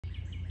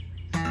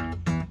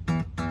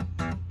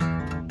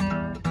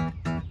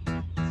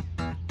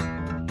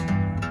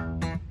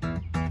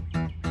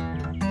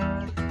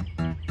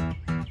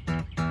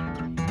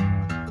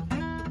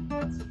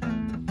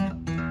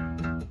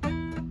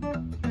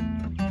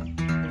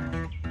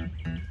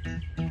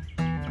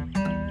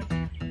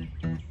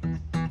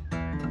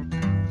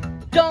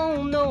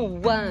Don't know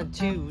what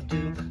to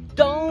do,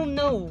 don't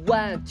know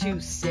what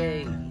to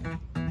say.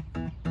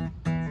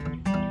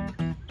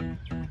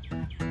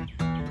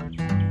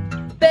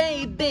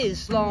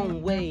 Baby's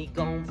long way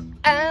gone,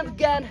 I've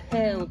got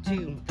hell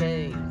to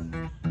pay.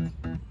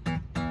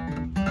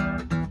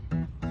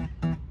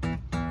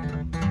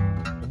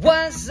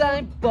 Was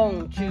I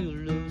born to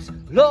lose?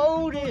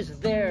 Lord, is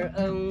there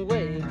a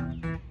way?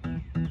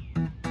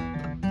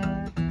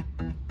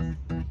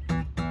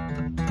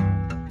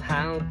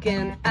 How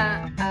can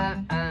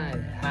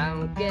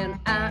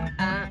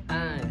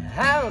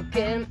how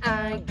can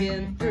I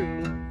get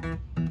through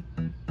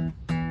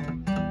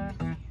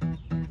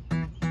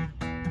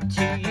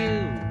to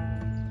you?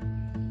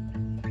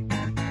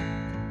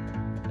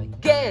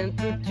 Get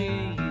through to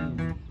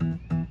you.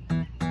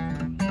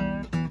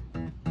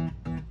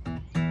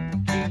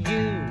 To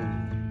you.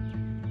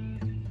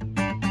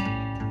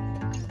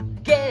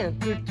 Get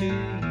through to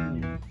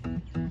you.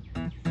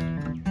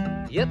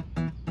 Yep.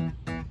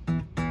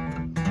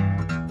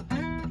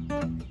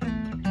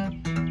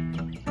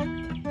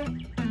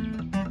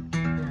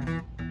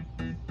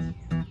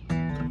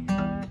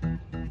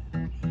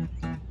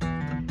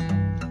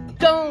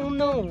 Don't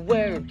know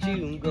where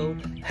to go,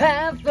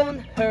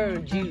 haven't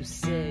heard you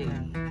say.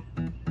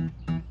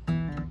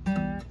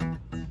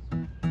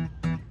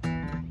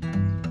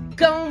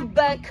 Come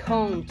back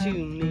home to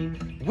me,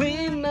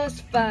 we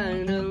must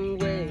find a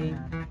way.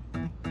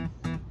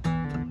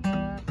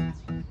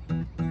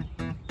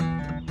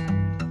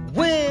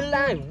 Will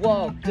I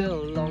walk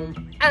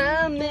alone?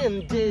 I'm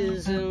in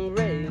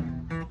disarray.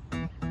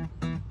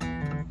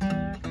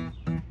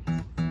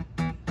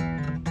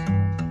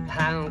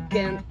 How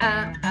can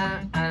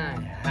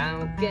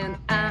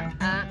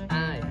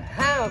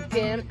how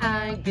can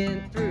I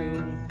get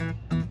through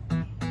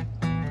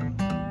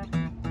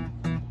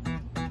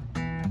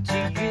to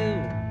you?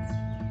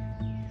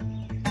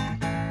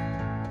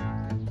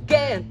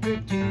 Get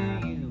through to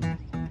you.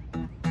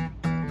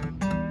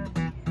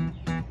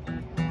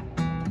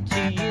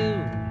 To you.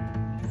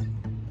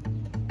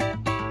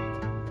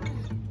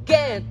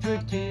 Get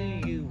through to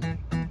you.